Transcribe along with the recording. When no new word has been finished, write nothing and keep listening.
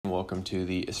welcome to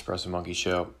the Espresso Monkey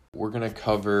Show. We're going to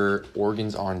cover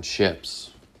organs on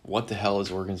chips. What the hell is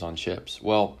organs on chips?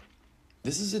 Well,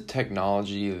 this is a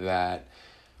technology that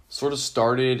sort of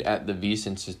started at the Wyss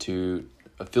Institute,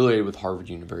 affiliated with Harvard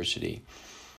University.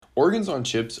 Organs on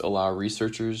chips allow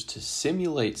researchers to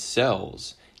simulate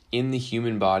cells in the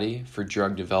human body for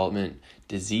drug development,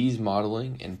 disease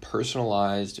modeling, and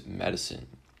personalized medicine.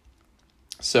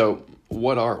 So,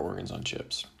 what are organs on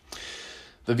chips?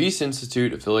 The Wyss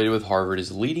Institute, affiliated with Harvard,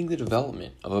 is leading the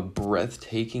development of a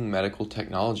breathtaking medical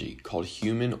technology called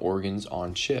human organs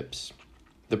on chips.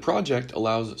 The project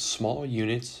allows small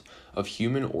units of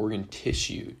human organ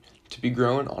tissue to be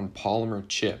grown on polymer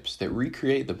chips that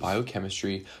recreate the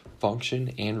biochemistry,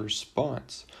 function, and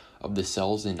response of the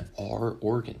cells in our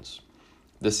organs.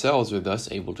 The cells are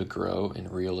thus able to grow in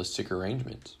realistic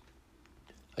arrangements.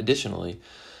 Additionally,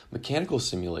 mechanical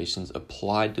simulations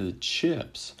applied to the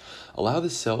chips allow the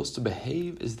cells to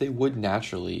behave as they would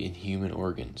naturally in human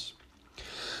organs.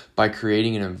 By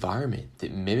creating an environment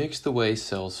that mimics the way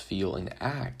cells feel and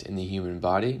act in the human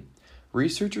body,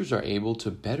 researchers are able to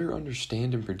better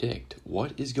understand and predict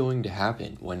what is going to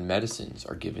happen when medicines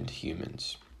are given to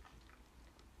humans.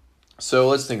 So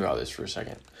let's think about this for a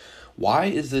second. Why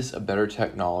is this a better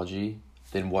technology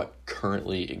than what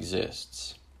currently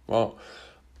exists? Well,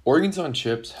 organs on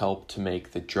chips help to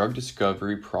make the drug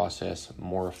discovery process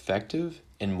more effective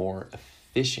and more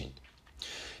efficient.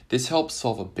 This helps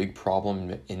solve a big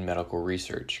problem in medical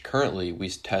research. Currently, we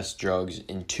test drugs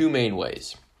in two main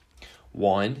ways.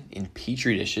 One, in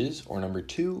petri dishes, or number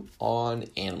two, on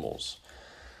animals.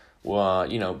 Well,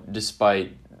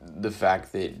 despite the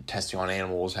fact that testing on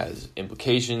animals has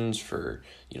implications for,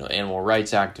 animal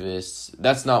rights activists,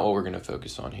 that's not what we're going to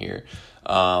focus on here.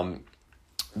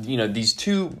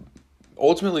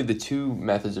 Ultimately the two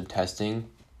methods of testing,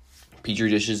 petri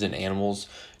dishes and animals,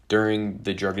 during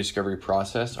the drug discovery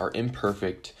process are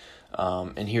imperfect,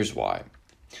 and here's why.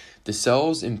 The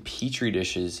cells in petri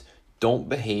dishes don't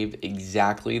behave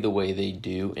exactly the way they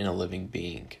do in a living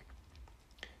being.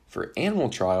 For animal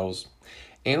trials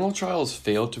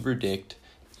fail to predict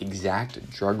exact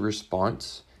drug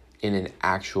response in an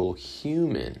actual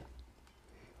human.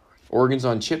 Organs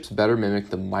on chips better mimic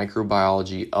the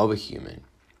microbiology of a human.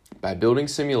 By building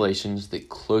simulations that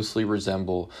closely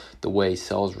resemble the way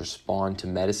cells respond to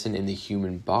medicine in the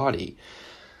human body,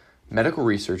 medical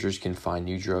researchers can find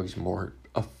new drugs more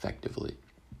effectively.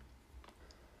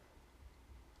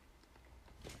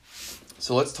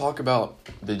 So let's talk about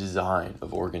the design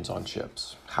of organs on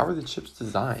chips. How are the chips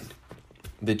designed?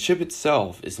 The chip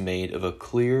itself is made of a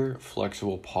clear,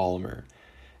 flexible polymer.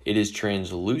 It is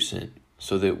translucent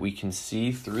so that we can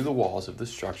see through the walls of the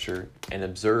structure and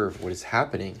observe what is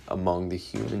happening among the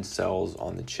human cells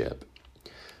on the chip.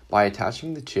 By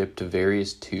attaching the chip to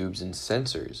various tubes and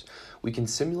sensors, we can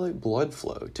simulate blood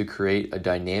flow to create a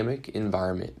dynamic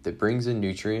environment that brings in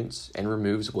nutrients and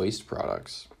removes waste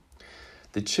products.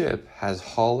 The chip has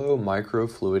hollow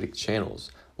microfluidic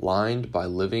channels lined by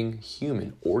living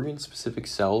human organ-specific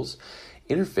cells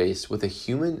interfaced with a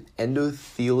human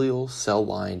endothelial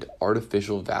cell-lined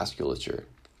artificial vasculature.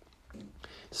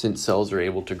 Since cells are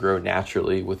able to grow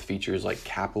naturally with features like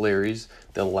capillaries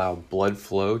that allow blood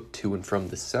flow to and from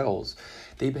the cells,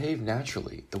 they behave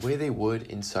naturally the way they would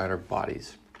inside our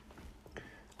bodies.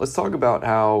 Let's talk about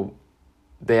how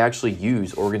they actually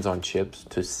use organs on chips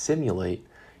to simulate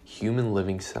human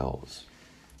living cells.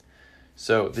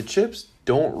 So the chips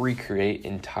don't recreate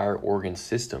entire organ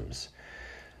systems,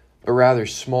 but rather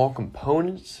small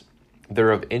components that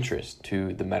are of interest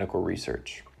to the medical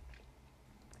research.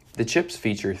 The chips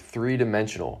feature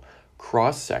three-dimensional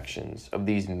cross-sections of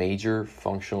these major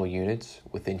functional units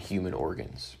within human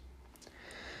organs.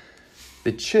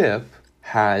 The chip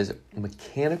has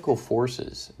mechanical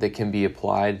forces that can be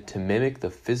applied to mimic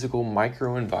the physical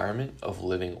microenvironment of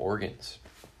living organs.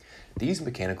 These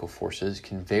mechanical forces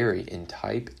can vary in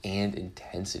type and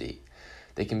intensity.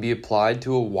 They can be applied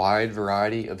to a wide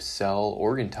variety of cell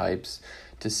organ types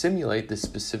to simulate the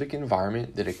specific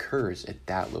environment that occurs at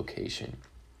that location.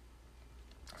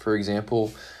 For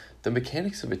example, the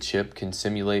mechanics of a chip can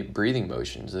simulate breathing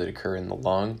motions that occur in the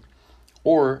lung,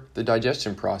 or the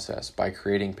digestion process by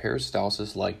creating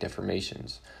peristalsis-like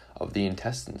deformations of the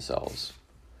intestine cells.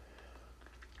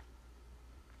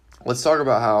 Let's talk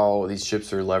about how these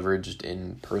chips are leveraged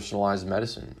in personalized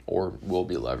medicine, or will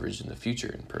be leveraged in the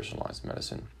future in personalized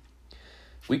medicine.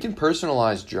 We can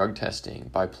personalize drug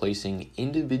testing by placing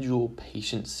individual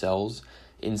patient cells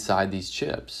inside these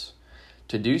chips.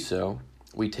 To do so,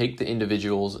 we take the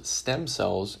individual's stem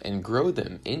cells and grow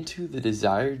them into the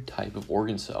desired type of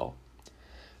organ cell.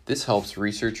 This helps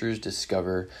researchers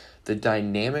discover the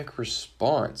dynamic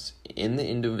response in the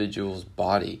individual's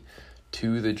body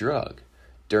to the drug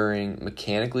during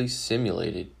mechanically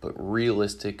simulated but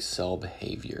realistic cell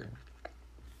behavior.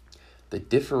 The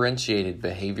differentiated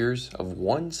behaviors of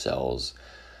one cells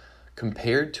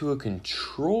compared to a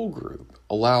control group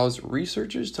allows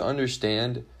researchers to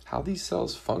understand how these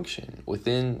cells function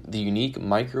within the unique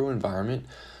microenvironment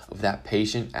of that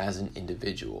patient as an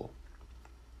individual.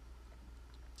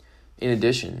 In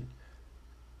addition,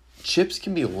 chips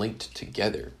can be linked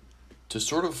together to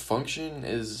sort of function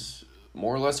as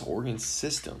more or less organ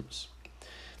systems.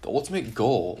 The ultimate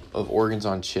goal of organs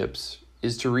on chips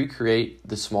is to recreate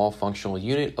the small functional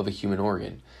unit of a human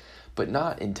organ, but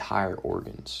not entire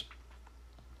organs.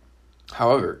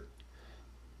 However,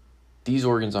 these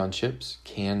organs on chips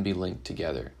can be linked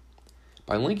together.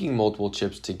 By linking multiple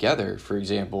chips together, for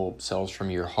example, cells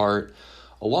from your heart,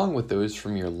 along with those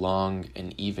from your lung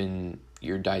and even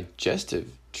your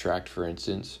digestive tract, for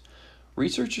instance,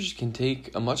 researchers can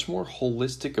take a much more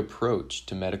holistic approach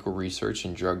to medical research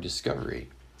and drug discovery,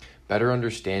 better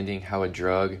understanding how a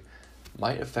drug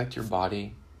might affect your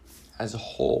body as a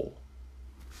whole.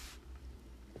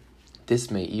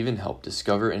 This may even help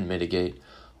discover and mitigate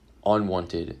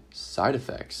unwanted side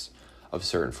effects of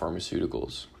certain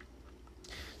pharmaceuticals.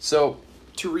 So,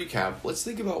 to recap, let's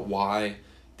think about why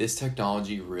this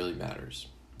technology really matters.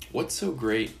 What's so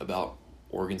great about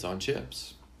organs on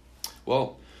chips?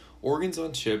 Well, organs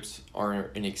on chips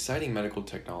are an exciting medical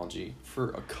technology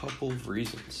for a couple of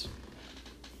reasons.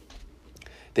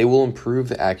 They will improve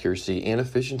the accuracy and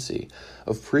efficiency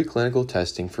of preclinical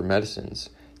testing for medicines,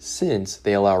 since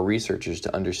they allow researchers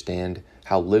to understand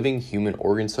how living human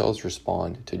organ cells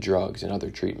respond to drugs and other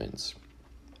treatments.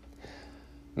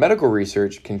 Medical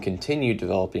research can continue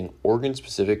developing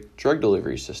organ-specific drug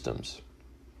delivery systems.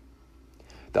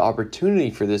 The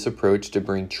opportunity for this approach to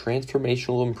bring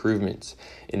transformational improvements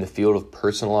in the field of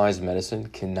personalized medicine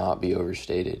cannot be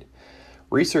overstated.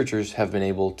 Researchers have been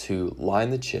able to line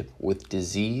the chip with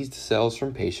diseased cells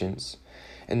from patients,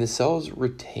 and the cells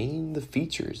retain the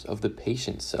features of the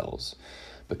patient's cells,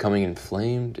 becoming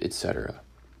inflamed, etc.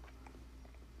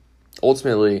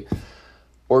 Ultimately,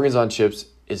 organs on chips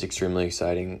is extremely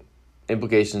exciting.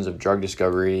 Implications of drug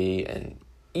discovery and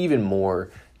even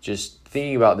more. Just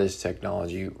thinking about this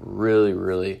technology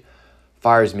really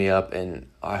fires me up, and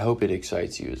I hope it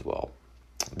excites you as well.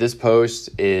 This post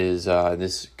is,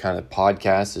 this kind of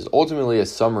podcast is ultimately a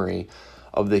summary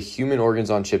of the human organs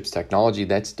on chips technology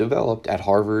that's developed at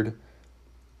Harvard,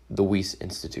 the Wyss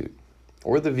Institute,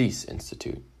 or the Wyss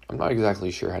Institute. I'm not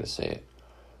exactly sure how to say it.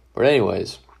 But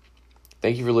anyways,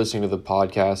 thank you for listening to the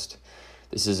podcast.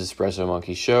 This is Espresso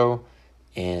Monkey Show,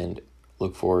 and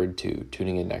look forward to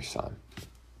tuning in next time.